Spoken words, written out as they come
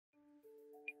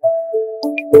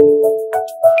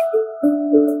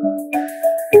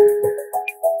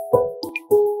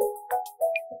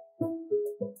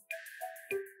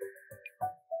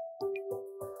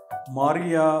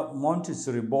Maria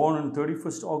Montessori, born on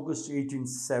 31st August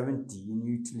 1870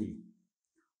 in Italy,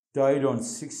 died on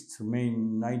 6th May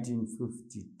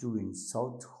 1952 in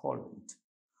South Holland,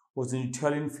 was an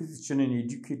Italian physician and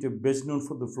educator best known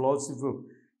for the philosophy of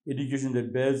education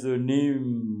that bears the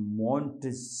name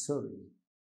Montessori.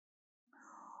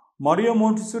 Maria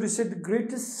Montessori said the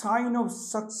greatest sign of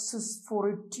success for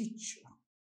a teacher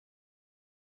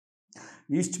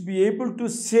is to be able to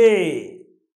say,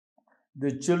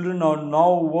 the children are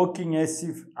now working as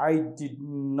if I did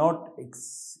not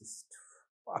exist.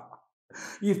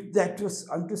 If that was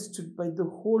understood by the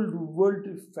whole world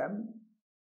family,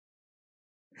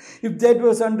 if that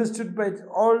was understood by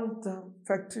all the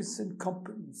factories and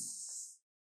companies,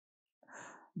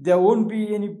 there won't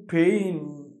be any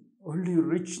pain, only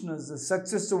richness. The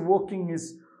success of working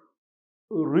is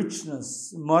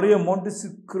richness. Maria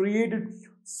Montessori created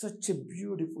such a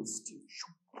beautiful stage,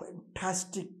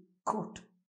 fantastic quote.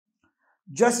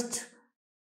 Just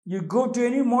you go to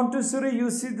any Montessori, you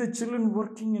see the children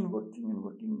working and working and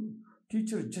working.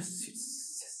 Teacher just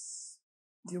sits.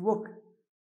 They work.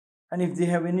 And if they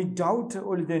have any doubt,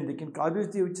 only then they can, otherwise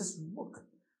they will just work.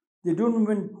 They don't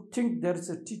even think there is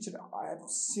a teacher.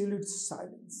 Absolute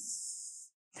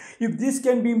silence. If this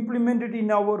can be implemented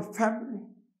in our family,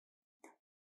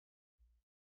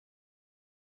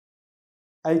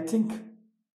 I think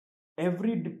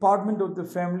every department of the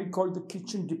family called the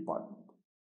kitchen department,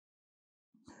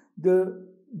 the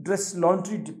dress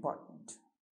laundry department,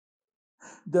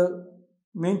 the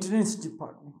maintenance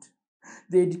department,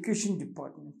 the education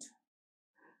department,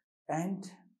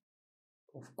 and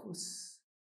of course,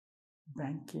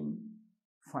 banking,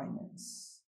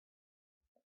 finance.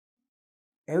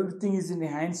 Everything is in the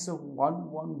hands of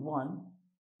one,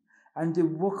 and they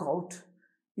work out.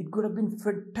 It could have been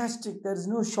fantastic. There is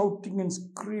no shouting and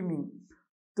screaming.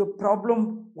 The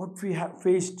problem, what we have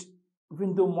faced,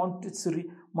 even though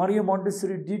Maria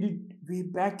Montessori did it way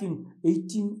back in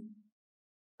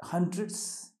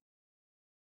 1800s,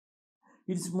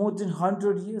 it's more than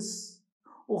 100 years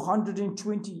or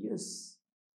 120 years.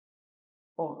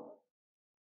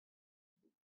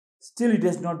 Still, it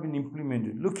has not been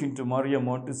implemented. Look into Maria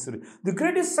Montessori. The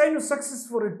greatest sign of success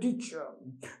for a teacher,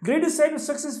 greatest sign of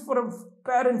success for a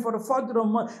parent, for a father or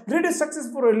mother, greatest success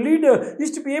for a leader is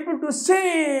to be able to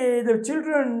say the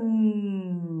children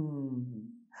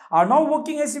are now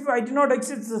working as if I do not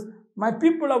exist. My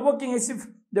people are working as if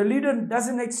the leader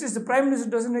doesn't exist, the prime minister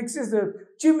doesn't exist, the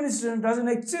chief minister doesn't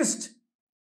exist.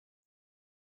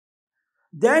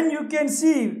 Then you can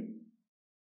see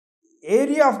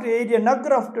area after area,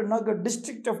 nagar after nagar,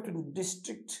 district after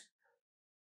district,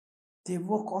 they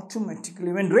work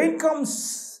automatically. When rain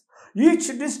comes, each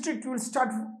district will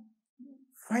start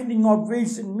finding out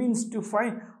ways and means to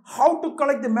find how to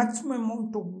collect the maximum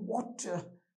amount of water,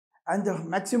 and the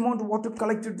maximum amount of water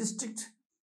collected district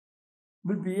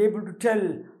will be able to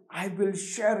tell, I will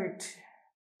share it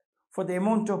for the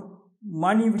amount of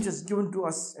money which is given to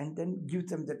us, and then give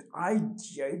them that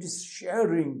idea. It is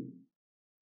sharing.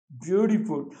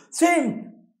 Beautiful.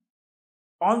 Same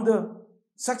on the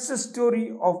success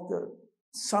story of the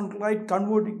sunlight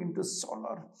converting into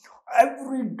solar.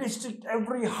 Every district,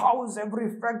 every house, every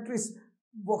factory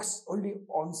works only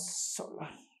on solar.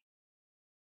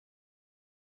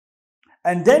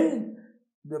 And then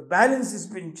the balance has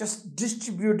been just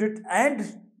distributed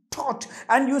and taught.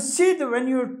 And you see that when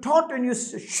you're taught and you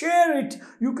share it,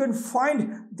 you can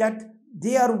find that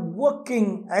they are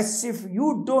working as if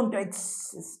you don't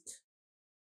exist.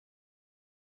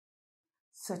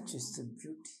 Such is the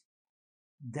beauty.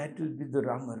 That will be the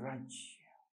Ramaraj.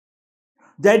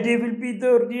 That they will be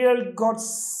the real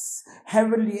God's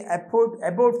heavenly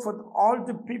abode for all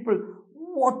the people.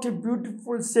 What a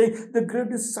beautiful saying. The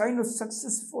greatest sign of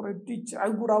success for a teacher. I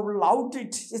would have loved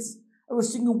it. Yes, I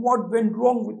was thinking what went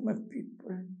wrong with my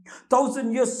people.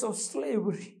 1,000 years of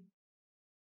slavery.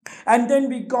 And then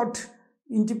we got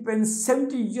independence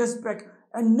 70 years back,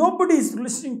 and nobody is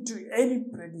listening to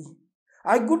anybody.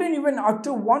 I couldn't even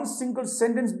utter one single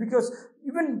sentence, because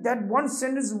even that one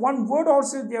sentence, one word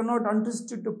also, they have not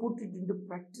understood to put it into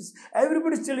practice.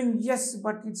 Everybody's telling yes,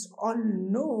 but it's all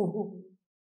no.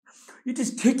 It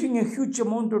is taking a huge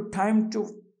amount of time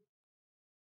to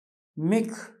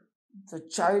make the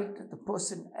child, the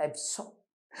person absorb.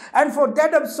 And for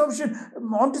that absorption,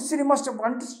 Montessori must have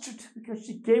understood, because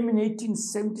she came in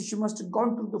 1870. She must have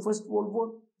gone through the First World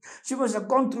War. She must have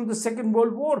gone through the Second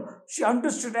World War. She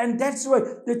understood, and that's why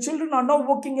the children are now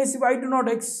working as if I do not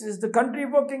exist. The country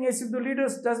working as if the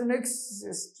leaders doesn't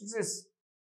exist.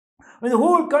 When the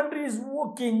whole country is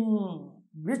working,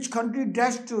 which country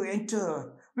dashed to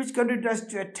enter? Which country tries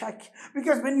to attack?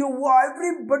 Because when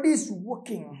everybody is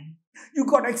working, you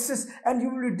got access and you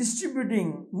will be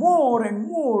distributing more and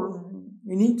more.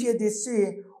 In India, they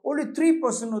say only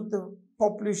 3% of the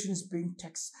population is paying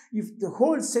tax. If the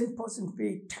whole 10%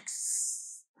 pay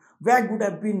tax, where would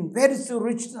have been? Where is the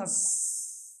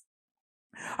richness?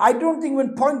 I don't think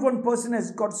when 0.1%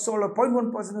 has got solar,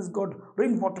 0.1% has got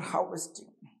rainwater harvesting.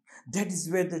 That is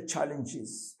where the challenge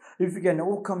is. If we can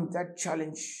overcome that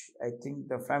challenge, I think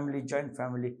the family, joint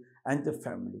family, and the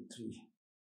family tree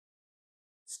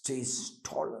stays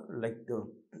taller like the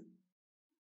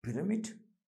pyramid,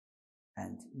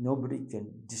 and nobody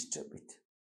can disturb it.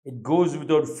 It goes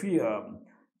without fear.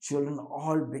 Children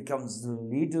all becomes the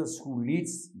leaders who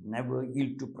leads, never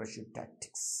yield to pressure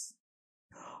tactics.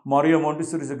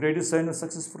 Mariamontessori is the greatest sign of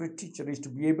success for a teacher is to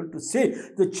be able to say,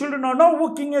 the children are now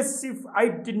working as if I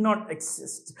did not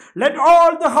exist. Let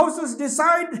all the houses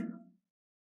decide.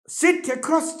 Sit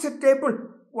across the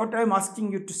table. What I am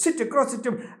asking you to sit across the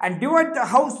table and divide the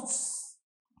house.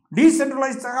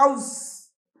 Decentralize the house.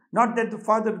 Not that the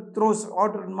father throws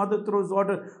order and mother throws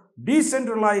order.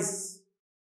 Decentralize.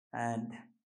 And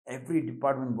every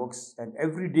department works, and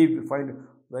every day we find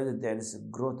whether there is a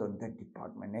growth on that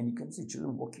department. And you can see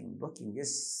children working,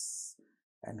 yes.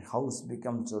 And house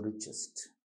becomes the richest.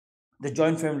 The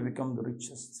joint family becomes the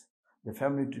richest. The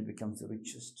family tree becomes the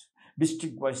richest.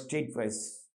 District-wise,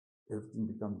 state-wise, everything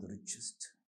becomes the richest.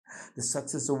 The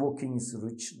success of working is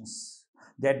richness.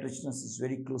 That richness is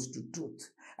very close to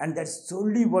truth. And that's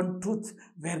only one truth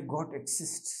where God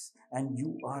exists. And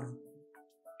you are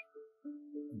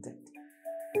that.